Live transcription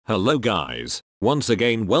Hello guys, once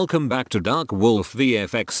again welcome back to Dark Wolf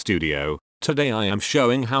VFX Studio. Today I am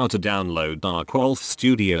showing how to download Dark Wolf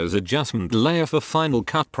Studio's adjustment layer for Final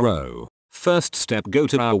Cut Pro. First step, go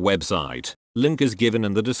to our website, link is given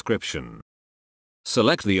in the description.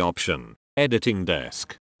 Select the option, Editing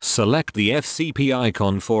Desk. Select the FCP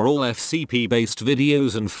icon for all FCP based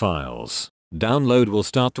videos and files. Download will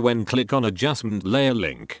start when click on Adjustment Layer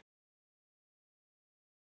link.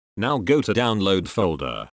 Now go to Download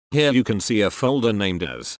folder. Here you can see a folder named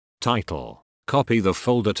as Title. Copy the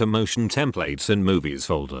folder to Motion Templates in Movies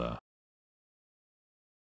folder.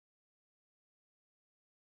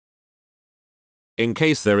 In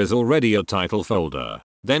case there is already a title folder,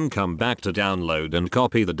 then come back to Download and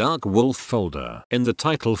copy the Dark Wolf folder in the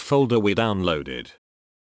title folder we downloaded.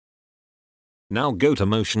 Now go to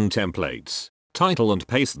Motion Templates, Title and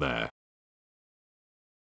paste there.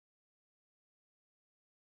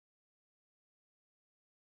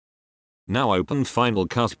 Now open Final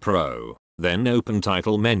Cut Pro, then open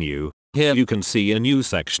Title menu. Here you can see a new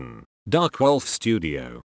section, Dark Wolf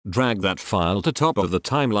Studio. Drag that file to top of the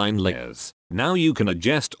timeline layers. Now you can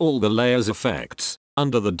adjust all the layers effects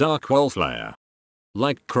under the Dark Wolf layer,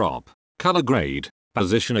 like crop, color grade,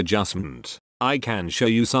 position adjustment. I can show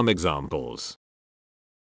you some examples.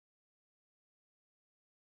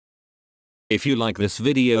 If you like this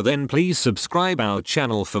video, then please subscribe our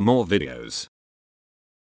channel for more videos.